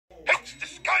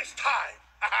Dice time!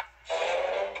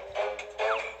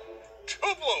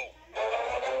 Two blue.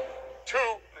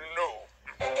 Two new.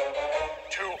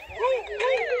 Two.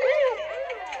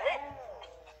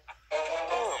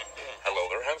 Hello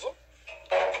there, Hansel.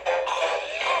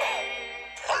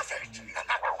 Perfect.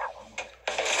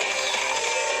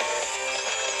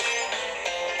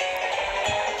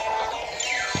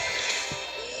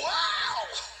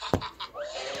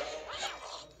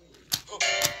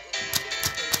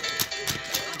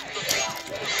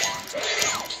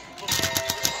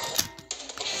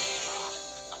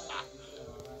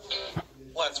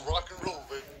 Let's rock and roll,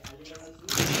 baby.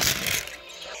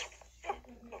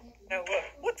 Now,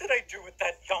 what did I do with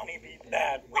that Johnny B.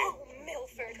 Bad wig? Oh,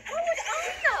 Milford, how would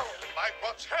I know? Like,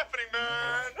 what's happening,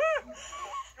 man?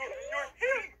 You're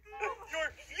him!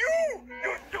 You're you!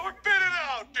 You're Spit it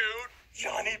out, dude!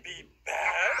 Johnny B.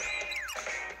 Bad?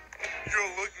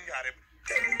 You're looking at him.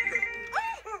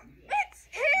 Oh, it's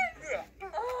him! Oh.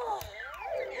 Oh,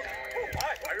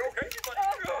 hi. Are you okay?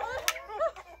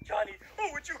 Johnny,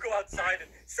 would you go outside and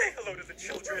say hello to the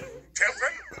children?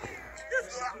 Children?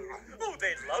 Yes. Oh,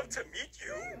 they'd love to meet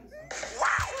you.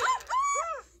 Wow!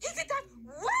 He did that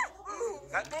wow!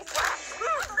 That move fast!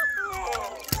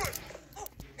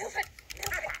 Milford,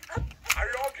 Are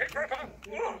you okay, Grandpa?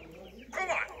 Come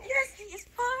on! yes, he is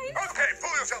fine. Okay,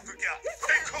 pull yourself together.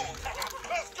 Stay cool.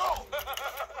 Let's go!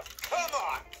 Come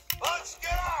on! Let's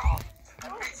get out!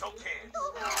 It's okay.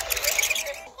 Gather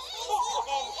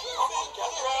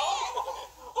around.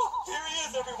 Here he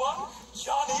is, everyone.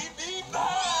 Johnny B.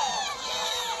 Bad.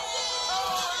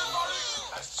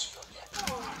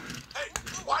 Hey,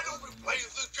 why don't we play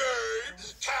the game?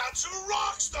 Catch a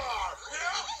rock star!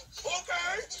 Yeah?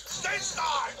 Okay?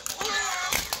 Stateside!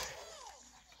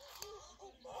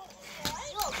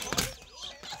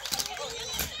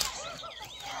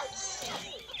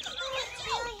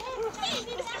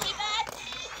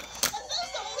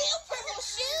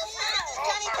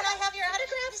 Johnny, can I have your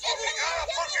autographs?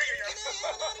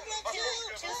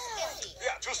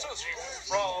 Yeah, too stingy.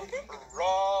 From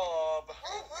Rob.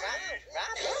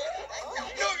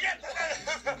 No, yeah.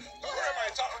 Where am I?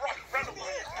 It's on a rock. Friend of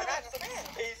mine. That's some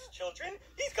space, children.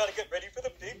 He's got to get ready for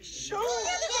the big show.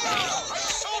 I'm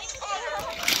so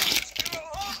tired. It's been a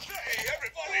long day,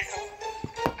 everybody.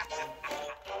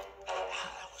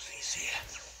 That was easy.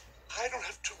 I don't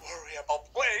have to worry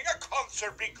about playing a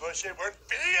concert because there won't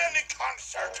be any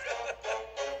concert.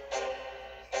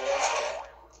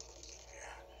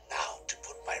 Now to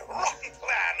put my rotten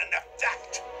plan in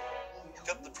effect.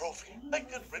 Get the trophy and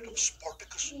get rid of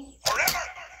Spartacus forever.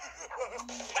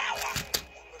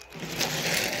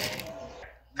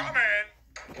 Come in.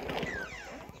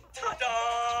 Ta-da!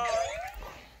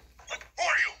 Who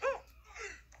are you?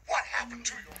 What happened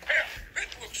to your hair? It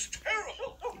looks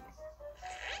terrible.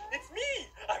 It's me.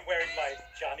 I'm wearing my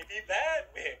Johnny B. Bad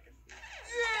wig.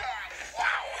 Yeah,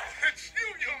 wow. It's you.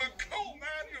 You look cool,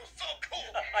 man. You're so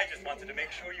cool. I just wanted to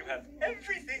make sure you have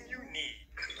everything you need.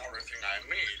 Everything I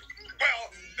need.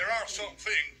 Well, there are some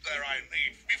things that I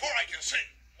need before I can sing.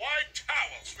 White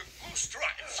towels with blue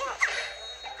stripes.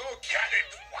 Go get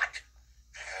it. What?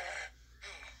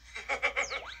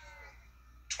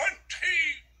 20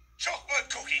 chocolate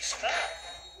cookies.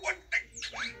 What?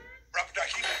 Rub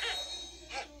ducky.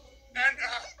 And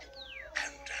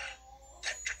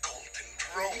that golden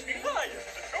trophy. Hi,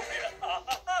 the trophy.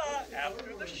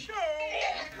 After the show.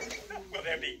 Will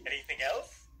there be anything else?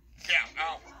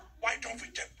 Yeah, why don't we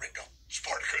get rid of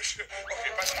Spartacus?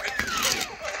 Okay, by the way.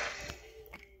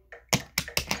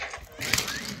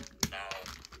 Now,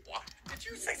 what? Did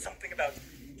you say something about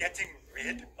getting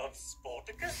rid of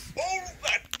Spartacus? Oh,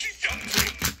 that young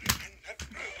thing! And that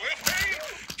thing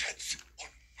gets on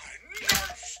my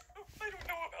nerves! I don't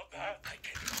know about that. I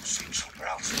can sing somewhere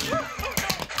else. No,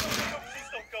 please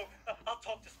don't go. I'll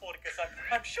talk to Spartacus.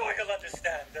 I'm sure he'll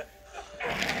understand.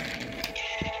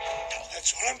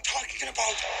 That's what I'm talking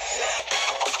about.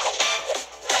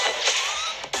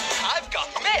 I've got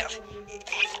mail.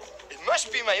 It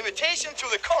must be my invitation to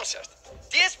the concert.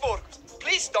 Dear Spartacus,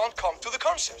 please don't come to the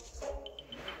concert.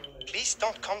 Please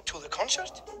don't come to the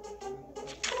concert?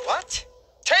 What?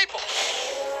 Table!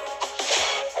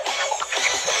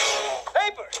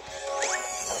 Paper!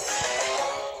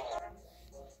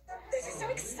 This is so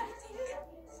exciting.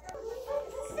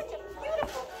 This is such a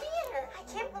beautiful theater. I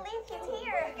can't believe he's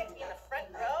here. You get to be in the front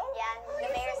row? Yeah, the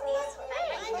mayor's niece.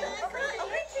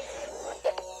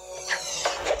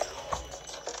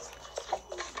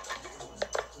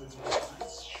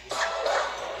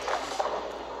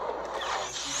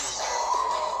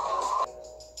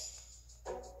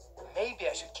 Maybe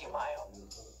I should keep my eye on.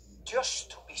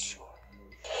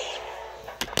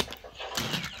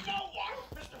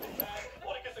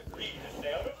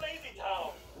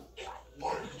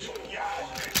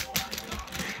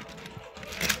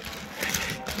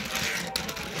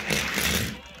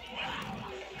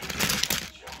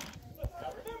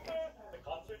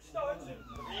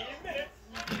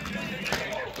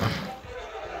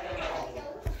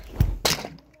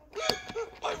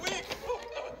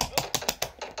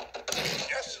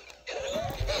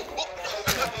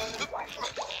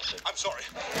 sorry.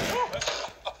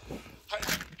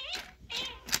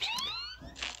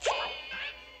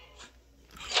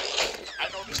 I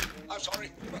noticed. I'm sorry.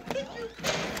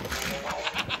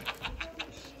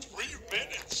 3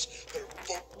 minutes. There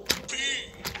won't be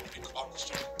any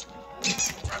concert.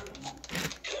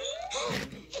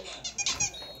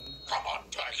 Come on,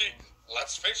 Tacky.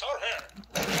 Let's face our hair.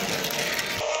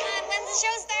 When's the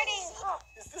show starting?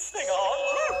 Is this thing on?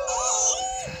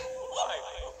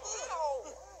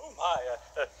 Oh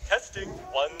my. Testing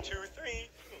 1, 2, 3.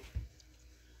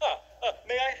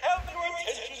 May I have your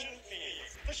attention,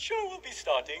 please? The show will be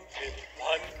starting in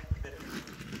 1 minute.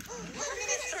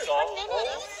 Turn off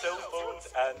all cell phones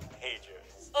and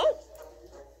pagers. Oh,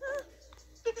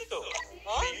 So,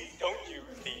 please don't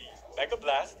use the Mega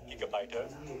Blast Gigabyter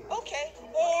okay.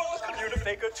 or the Computer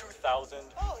Faker 2000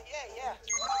 Oh, yeah.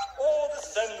 or the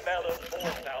Send Mailer 4000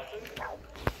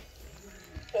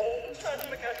 or the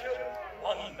Transmicatcher 1000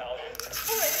 or anything else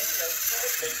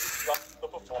that may disrupt the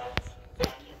performance.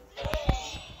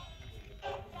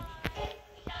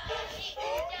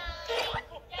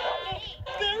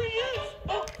 There he is!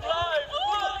 Oh, live!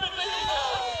 From the Mickey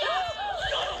Mouse!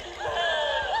 Johnny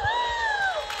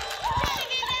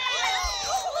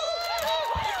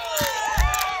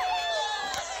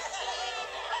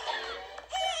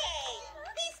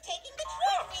He's taking the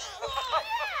trophy.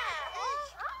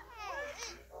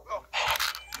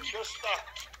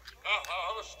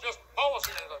 I was just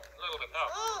polishing it a little bit now.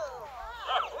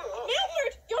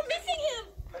 Milford, you're missing him.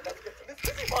 Let's get to Miss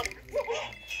Busybody.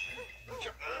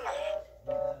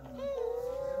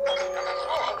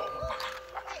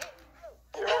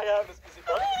 Here I am, Miss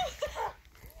Busybody.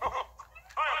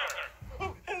 Hi there.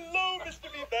 Oh, hello, Mr.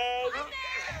 B-Bad.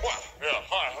 Well, yeah,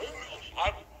 hi.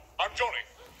 I'm Joni.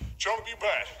 Joni B.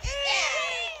 Bad.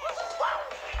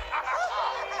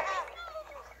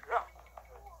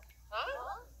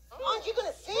 Aren't you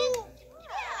gonna sing?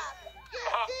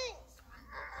 Yeah, sing.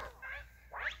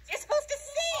 You're supposed to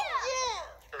sing. Yeah.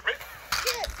 Excuse me?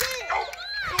 Yeah, sing. Oh,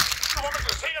 you want me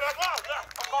to sing it out loud? Yeah,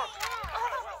 of course.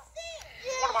 Sing.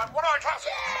 What am I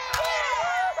classing?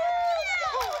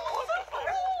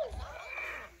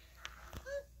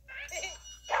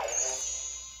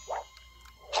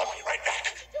 I'll be right back.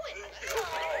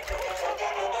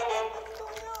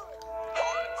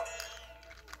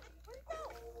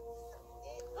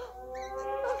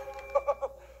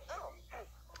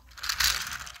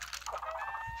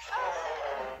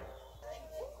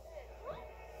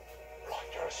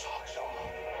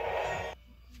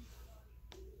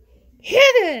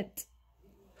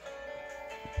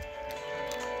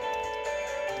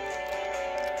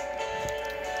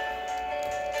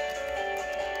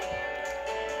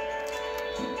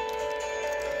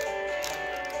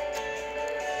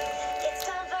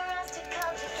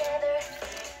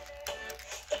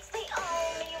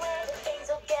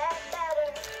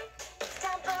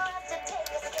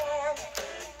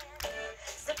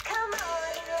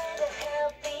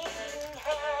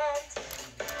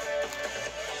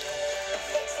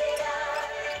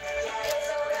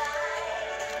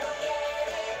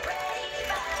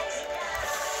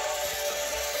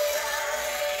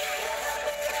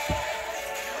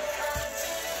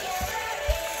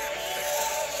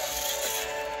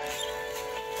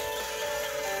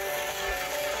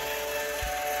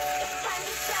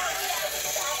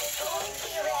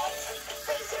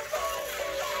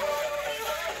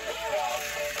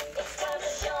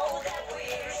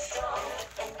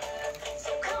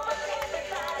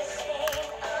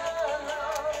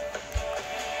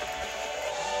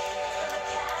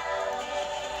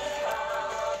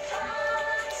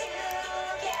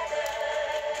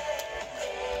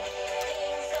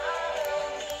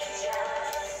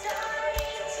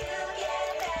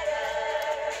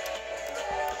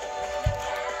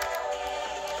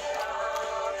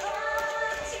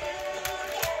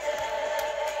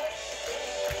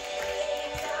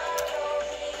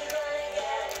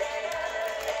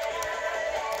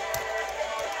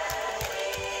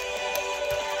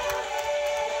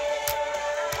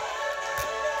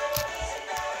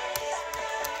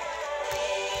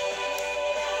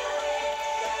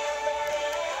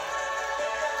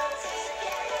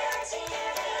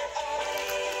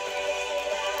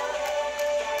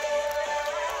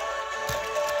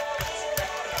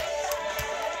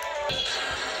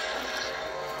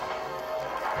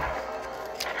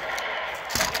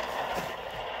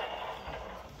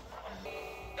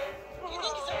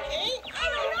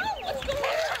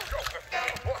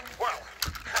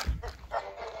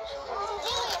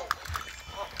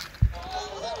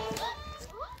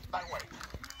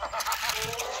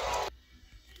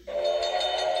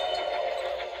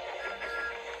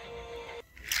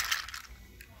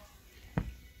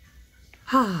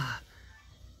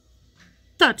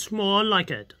 That's more like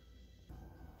it.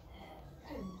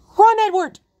 Run,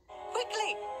 Edward!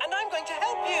 Quickly, and I'm going to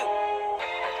help you.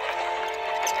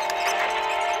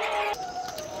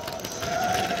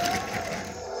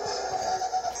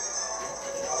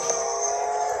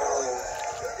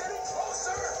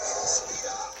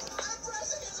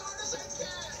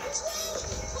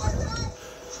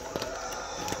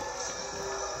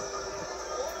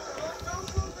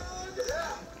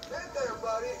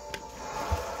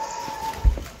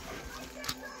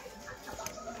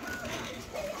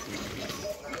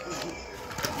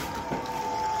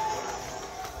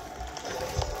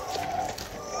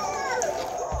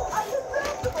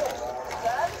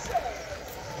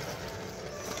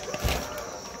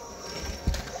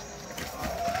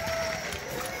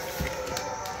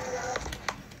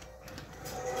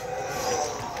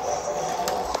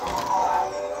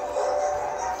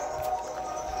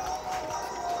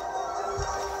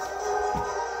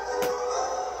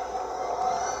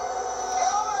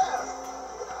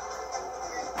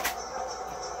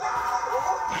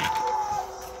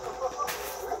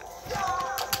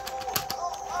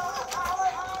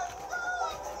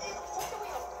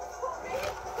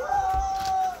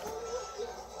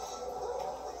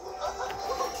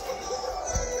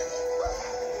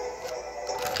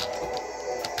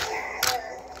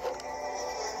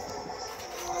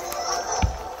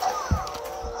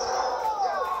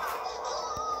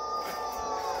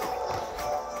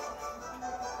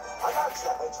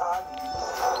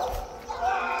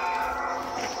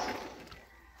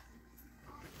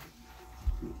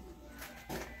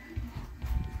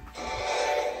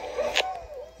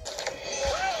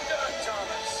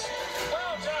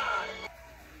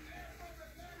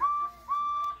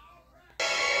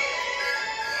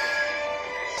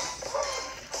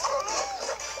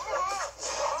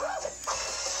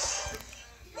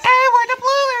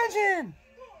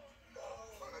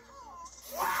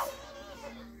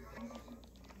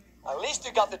 At least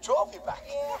you got the trophy back.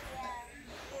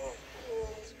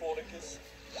 Sporticus,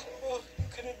 you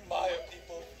can admire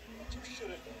people, but you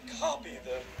shouldn't copy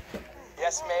them.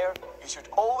 Yes, Mayor, you should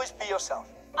always be yourself.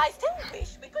 I still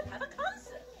wish we could have a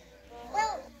concert.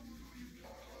 Well,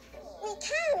 we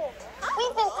can.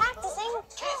 We've been practicing.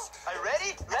 Kids, are you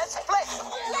ready? Let's play!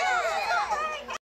 Yeah!